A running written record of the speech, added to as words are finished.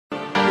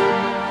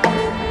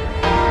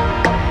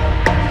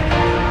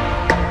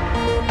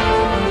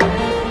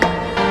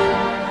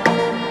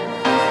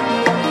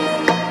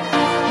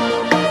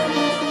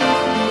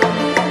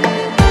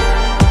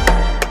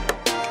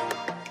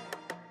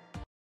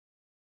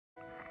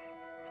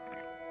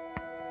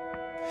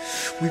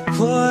We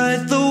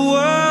put the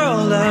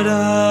world out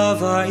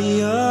of our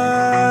ears.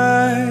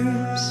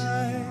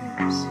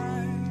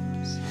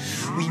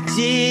 We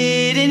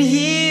didn't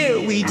hear,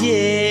 we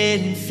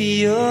didn't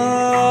feel.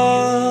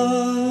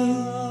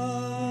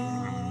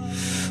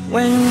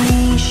 When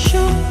we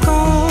shook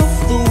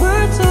off the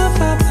words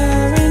of our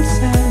parents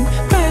and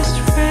best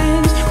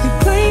friends, we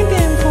blamed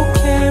them for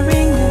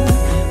caring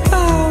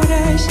about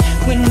us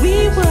when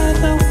we were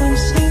the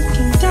ones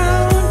sinking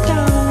down,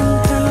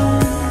 down,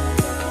 down.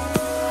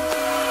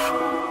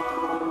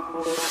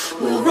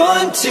 We'll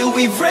run till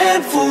we've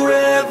ran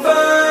forever.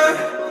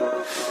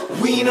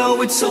 We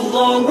know it's a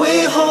long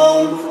way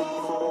home,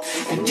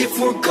 and if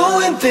we're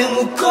going, then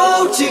we'll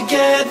go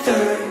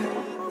together.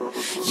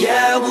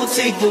 Yeah, we'll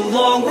take the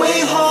long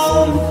way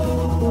home.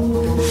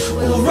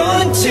 We'll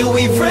run till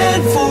we've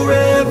ran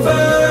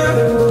forever.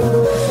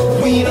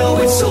 We know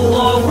it's a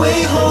long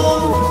way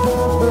home,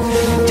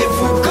 and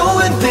if we're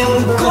going, then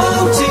we'll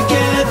go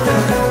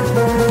together.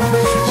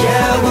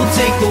 Yeah, we'll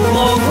take the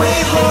long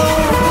way home.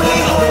 Way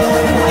home,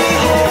 way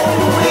home,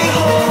 way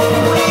home,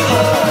 way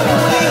home,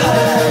 way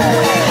home.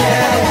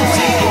 Yeah, we'll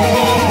take the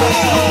long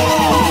way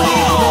home.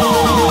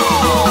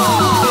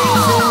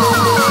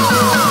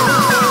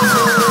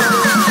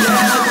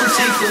 Yeah, we'll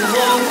take the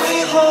long way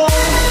home.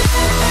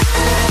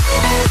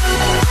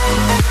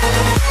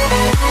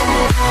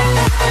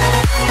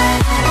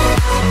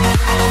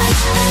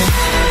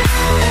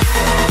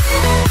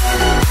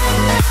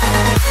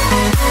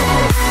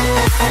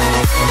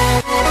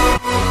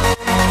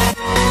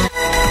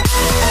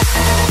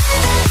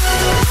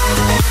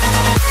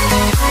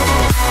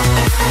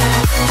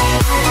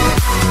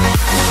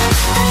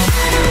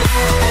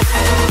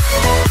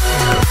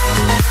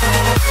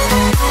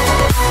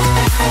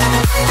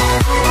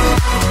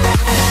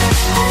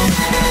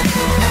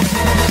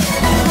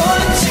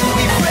 Run till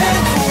we've ran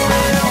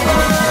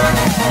forever.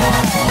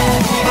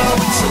 We know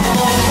it's a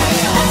long way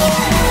home.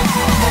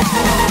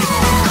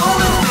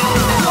 Going,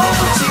 we'll go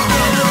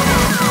together.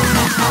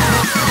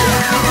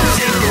 Yeah, we'll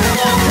take the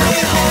long way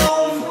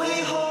home. Way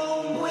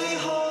home, way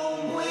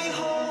home, way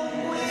home,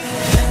 way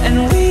home. And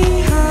we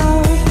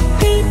have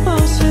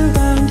people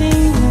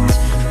surrounding us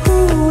who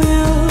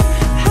will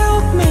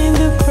help mend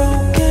the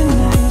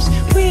brokenness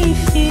we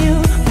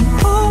feel. And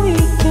all we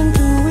can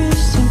do is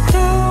sink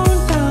down,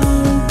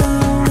 down,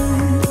 down.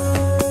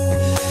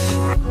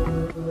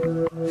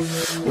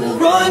 We'll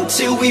run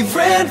till we've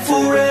ran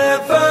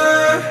forever.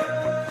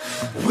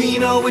 We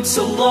know it's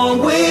a long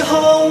way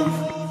home,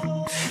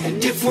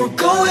 and if we're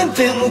going,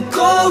 then we'll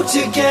go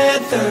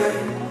together.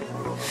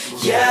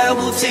 Yeah,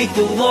 we'll take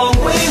the long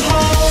way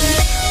home.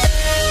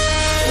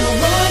 We'll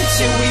run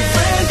till we've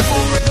ran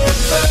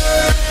forever.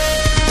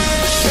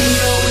 We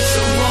know it's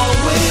a long